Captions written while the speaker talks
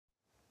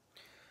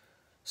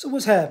So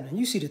what's happening?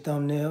 You see the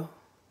thumbnail.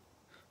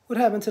 What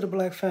happened to the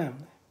black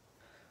family?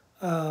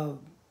 Uh,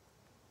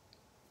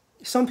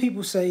 some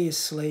people say it's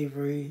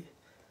slavery.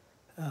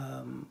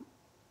 I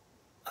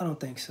don't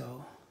think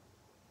so.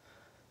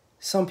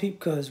 Some people,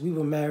 because we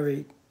were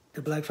married,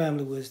 the black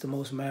family was the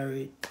most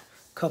married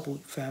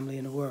coupled family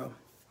in the world.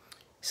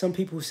 Some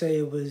people say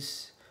it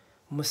was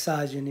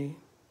misogyny.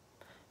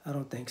 I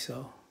don't think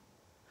so.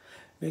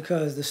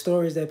 Because the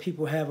stories that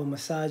people have of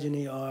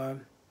misogyny are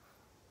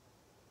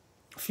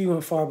few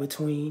and far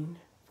between,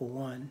 for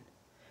one.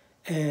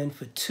 And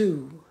for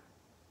two,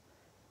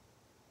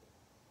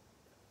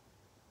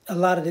 a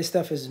lot of this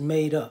stuff is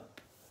made up.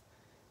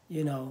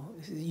 You know,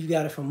 you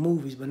got it from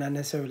movies, but not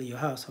necessarily your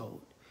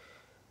household.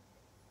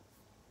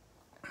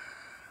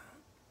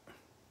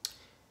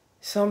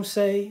 Some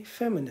say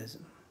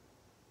feminism.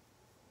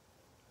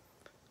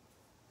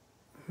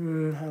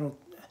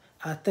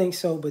 I think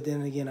so, but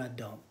then again, I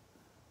don't.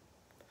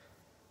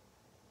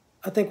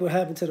 I think what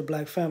happened to the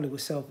black family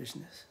was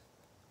selfishness.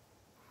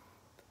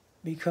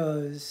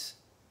 Because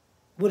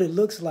what it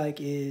looks like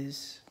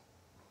is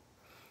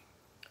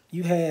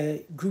you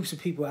had groups of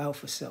people out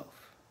for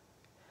self.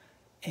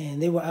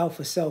 And they were out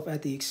for self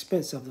at the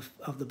expense of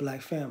the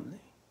black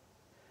family.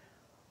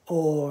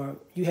 Or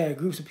you had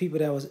groups of people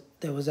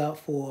that was out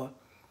for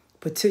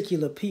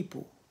particular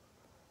people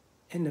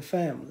in the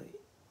family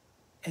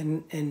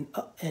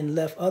and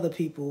left other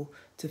people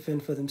to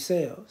fend for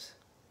themselves.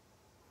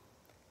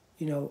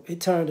 You know,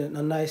 it turned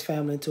a nice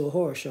family into a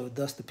horror show,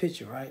 thus the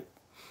picture, right?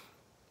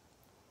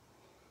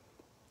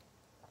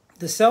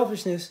 The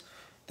selfishness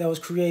that was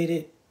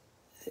created,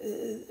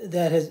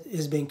 that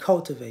has been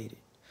cultivated.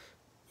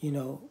 You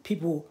know,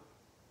 people,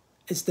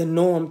 it's the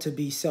norm to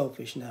be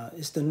selfish now.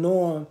 It's the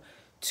norm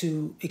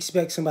to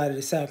expect somebody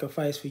to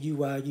sacrifice for you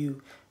while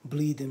you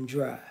bleed them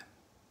dry.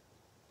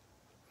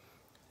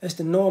 It's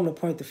the norm to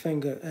point the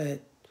finger at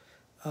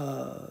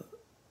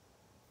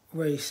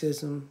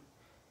racism,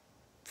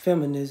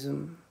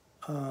 feminism,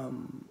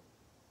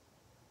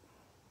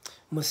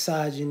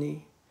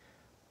 misogyny.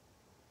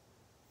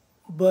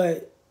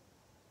 But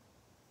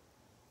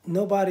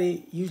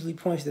nobody usually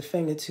points the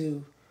finger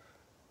to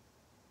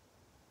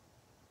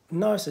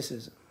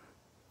narcissism,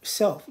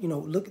 self. You know,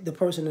 look at the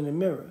person in the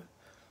mirror.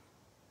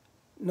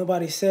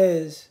 Nobody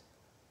says,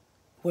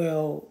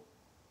 well,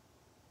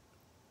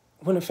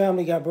 when the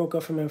family got broke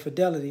up from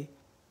infidelity,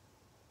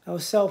 that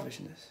was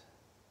selfishness.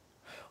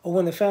 Or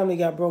when the family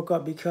got broke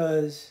up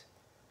because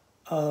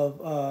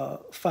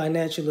of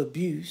financial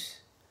abuse,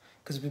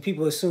 because when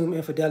people assume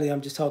infidelity,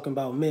 I'm just talking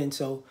about men,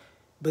 so,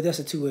 but that's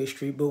a two-way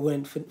street. But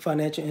when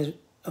financial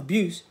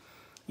abuse,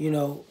 you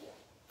know,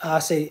 I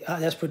say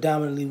that's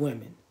predominantly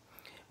women,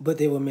 but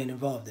there were men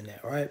involved in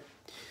that, right?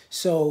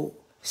 So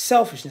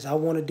selfishness, I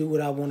want to do what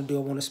I want to do.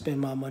 I want to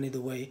spend my money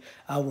the way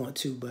I want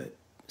to, but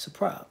it's a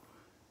problem.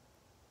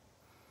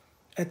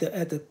 At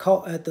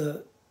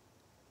the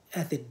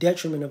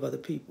detriment of other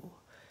people.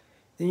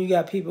 Then you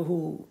got people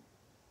who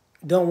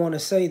don't want to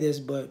say this,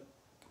 but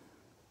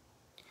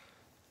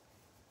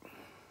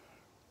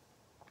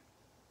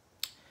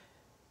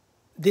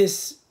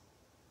this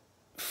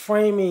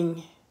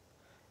framing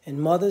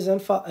and mothers and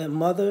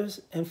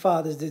fathers,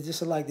 they're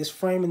just like this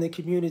framing the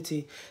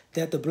community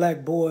that the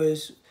black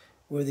boys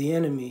were the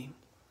enemy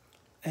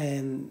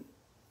and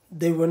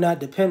they were not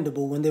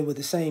dependable when they were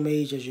the same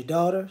age as your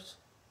daughters.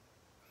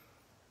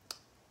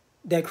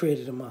 That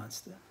created a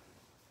monster,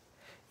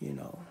 you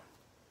know.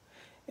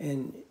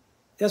 And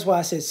that's why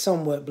I said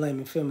somewhat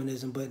blaming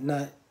feminism, but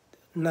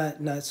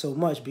not so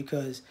much,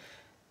 because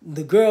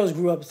the girls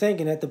grew up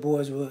thinking that the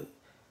boys were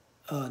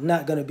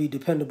not going to be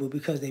dependable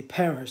because their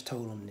parents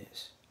told them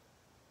this.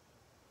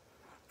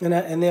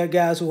 And there are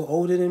guys who are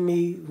older than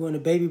me, who are in the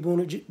baby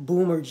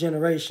boomer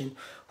generation,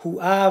 who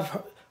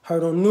I've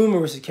heard on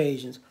numerous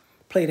occasions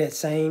play that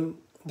same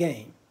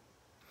game.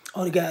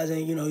 All the guys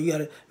ain't, you know, you got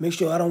to make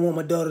sure I don't want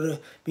my daughter to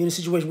be in a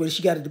situation where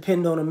she got to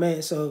depend on a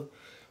man. So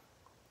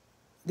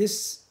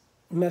this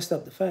messed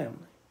up the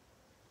family.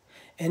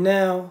 And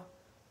now,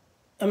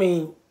 I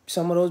mean,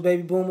 some of those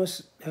baby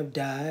boomers have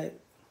died.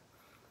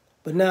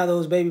 But now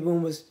those baby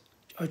boomers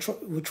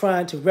were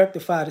trying to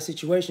rectify the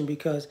situation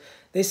because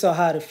they saw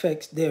how it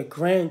affects their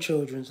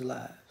grandchildren's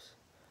lives.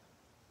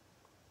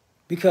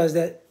 Because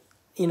that,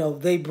 you know,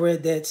 they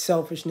bred that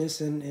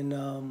selfishness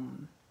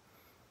and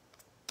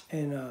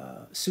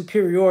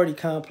superiority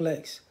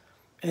complex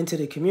into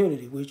the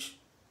community, which,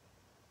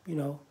 you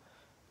know,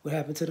 what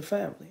happened to the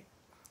family.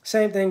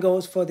 Same thing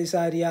goes for this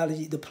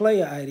ideology, the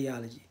player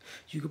ideology.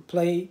 You could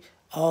play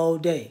all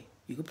day.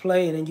 You could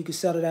play and then you could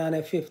settle down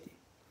at 50.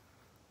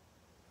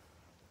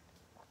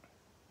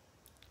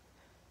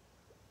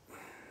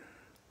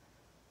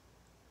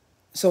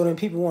 So then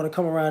people want to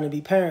come around and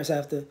be parents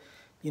after,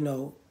 you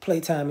know,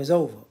 playtime is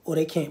over. Or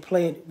they can't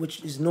play,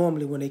 which is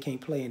normally when they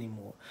can't play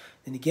anymore.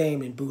 And the game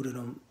then booted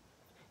them,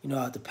 you know,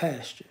 out the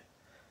pasture.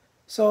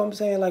 So I'm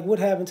saying, like, what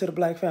happened to the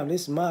black family?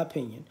 This is my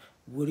opinion.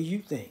 What do you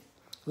think?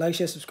 Like,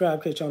 share,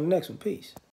 subscribe, catch you on the next one. Peace.